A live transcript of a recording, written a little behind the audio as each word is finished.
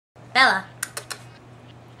Bella,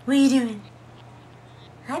 what are you doing?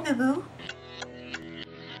 Hi, boo-boo.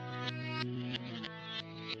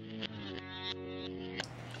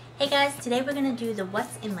 Hey guys, today we're gonna do the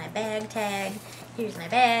what's in my bag tag. Here's my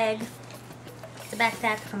bag. It's a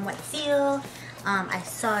backpack from White Seal. I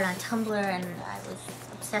saw it on Tumblr and I was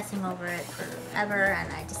obsessing over it forever,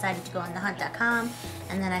 and I decided to go on thehunt.com,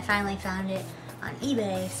 and then I finally found it on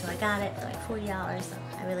eBay, so I got it for like $40, so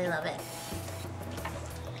I really love it.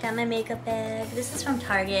 Got my makeup bag. This is from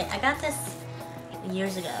Target. I got this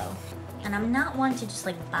years ago, and I'm not one to just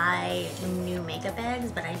like buy new makeup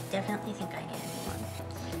bags, but I definitely think I need a new one.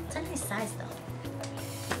 It's a nice size though.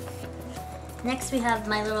 Next we have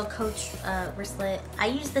my little Coach wristlet. I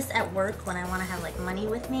use this at work when I want to have like money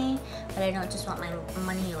with me, but I don't just want my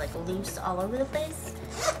money like loose all over the place.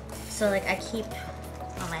 So like I keep,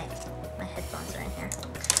 oh my headphones are in here.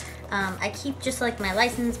 I keep just like my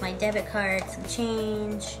license, my debit card, some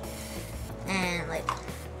change, and like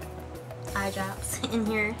eye drops in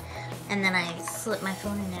here. And then I slip my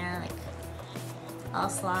phone in there like all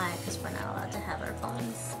sly, because we're not allowed to have our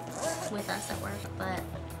phones with us at work, but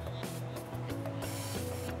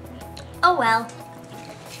oh well.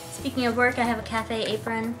 Speaking of work, I have a cafe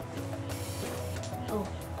apron. Oh,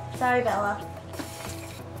 sorry Bella.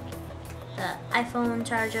 The iPhone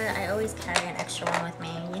charger, I always carry an extra one with me.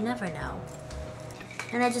 You never know.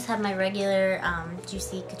 And I just have my regular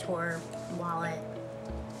Juicy Couture wallet.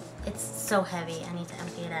 It's so heavy, I need to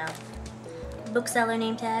empty it out. Bookseller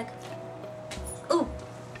name tag. Oh,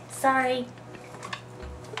 sorry.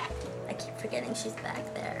 I keep forgetting she's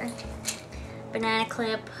back there. Banana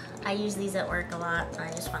clip. I use these at work a lot, so I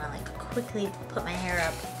just want to like quickly put my hair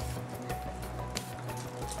up.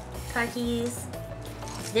 Car keys.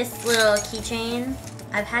 This little keychain,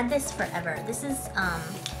 I've had this forever. This is a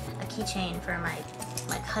keychain for my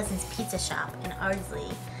cousin's pizza shop in Ardsley,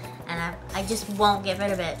 and I just won't get rid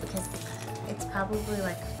of it because it's probably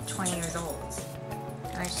like 20 years old.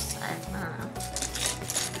 And I don't know.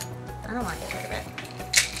 I don't want to get rid of it.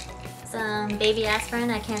 Some baby aspirin.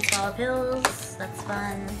 I can't swallow pills. That's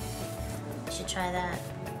fun. You should try that.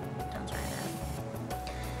 Don't try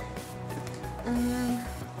that.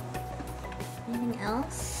 Anything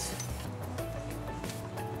else?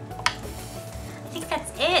 I think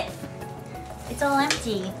that's it. It's all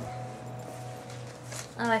empty.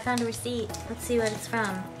 Oh, I found a receipt. Let's see what it's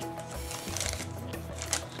from.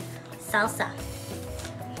 Salsa.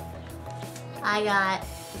 I got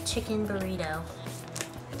chicken burrito.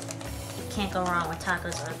 Can't go wrong with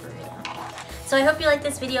tacos or a burrito. So I hope you like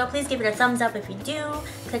this video. Please give it a thumbs up if you do.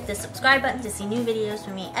 Click the subscribe button to see new videos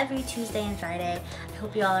from me every Tuesday and Friday. I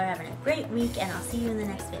hope you all are having a great week, and I'll see you in the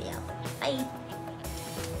next video. Bye!